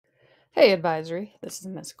Hey, advisory. This is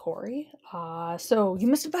Miss Corey. So you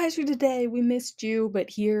missed advisory today. We missed you, but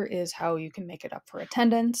here is how you can make it up for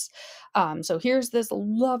attendance. So here's this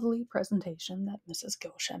lovely presentation that Mrs.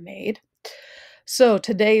 Gosha made. So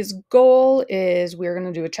today's goal is we're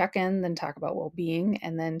going to do a check-in, then talk about well-being,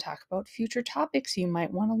 and then talk about future topics you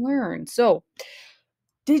might want to learn. So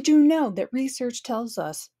did you know that research tells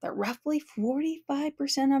us that roughly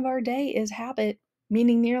 45% of our day is habit,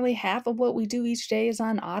 meaning nearly half of what we do each day is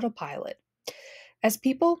on autopilot? As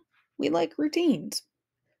people, we like routines,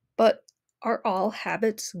 but are all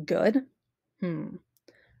habits good? Hmm.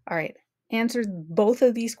 All right. Answer both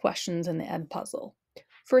of these questions in the Ed puzzle.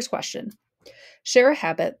 First question. Share a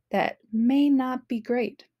habit that may not be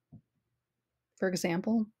great. For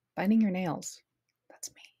example, biting your nails. That's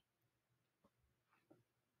me.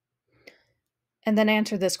 And then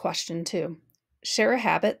answer this question too. Share a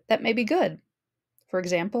habit that may be good. For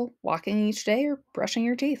example, walking each day or brushing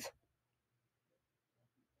your teeth.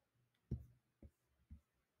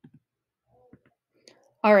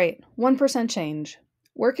 All right, 1% change.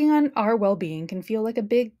 Working on our well being can feel like a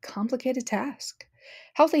big, complicated task.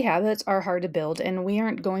 Healthy habits are hard to build, and we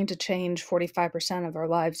aren't going to change 45% of our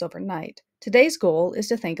lives overnight. Today's goal is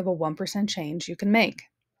to think of a 1% change you can make.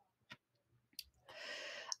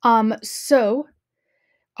 So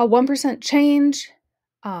a 1% change,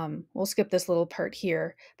 we'll skip this little part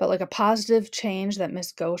here, but like a positive change that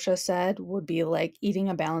Miss Gosha said would be like eating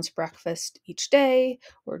a balanced breakfast each day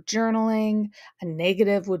or journaling. A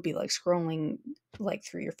negative would be like scrolling like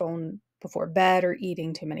through your phone before bed or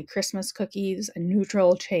eating too many Christmas cookies. A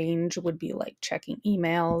neutral change would be like checking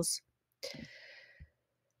emails.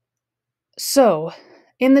 So,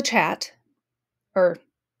 in the chat, or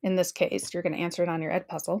in this case, you're going to answer it on your Ed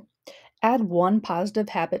puzzle. Add one positive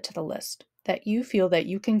habit to the list that you feel that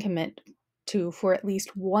you can commit to for at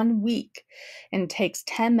least 1 week and takes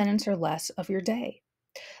 10 minutes or less of your day.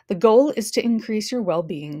 The goal is to increase your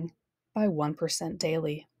well-being by 1%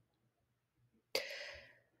 daily.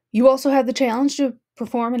 You also have the challenge to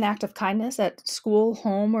perform an act of kindness at school,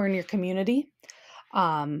 home, or in your community.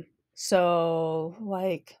 So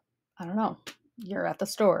like, I don't know, you're at the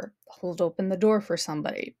store, hold open the door for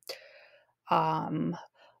somebody.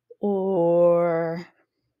 Or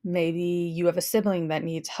maybe you have a sibling that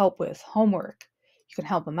needs help with homework. You can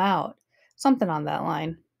help them out. Something on that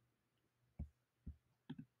line.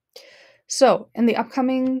 So, in the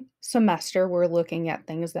upcoming semester, we're looking at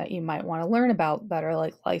things that you might want to learn about that are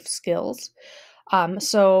like life skills.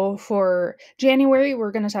 So, for January,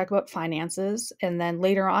 we're going to talk about finances. And then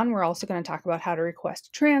later on, we're also going to talk about how to request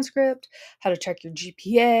a transcript, how to check your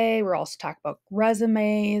GPA. We're also talking about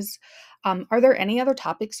resumes. Are there any other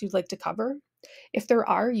topics you'd like to cover? If there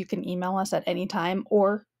are, you can email us at any time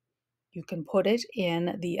or you can put it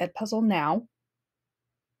in the Ed Puzzle now.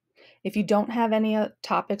 If you don't have any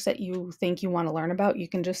topics that you think you want to learn about, you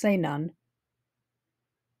can just say none.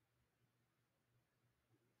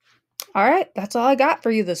 All right, that's all I got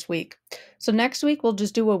for you this week. So next week, we'll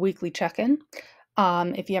just do a weekly check-in.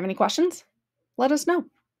 If you have any questions, let us know.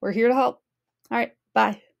 We're here to help. All right,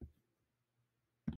 bye.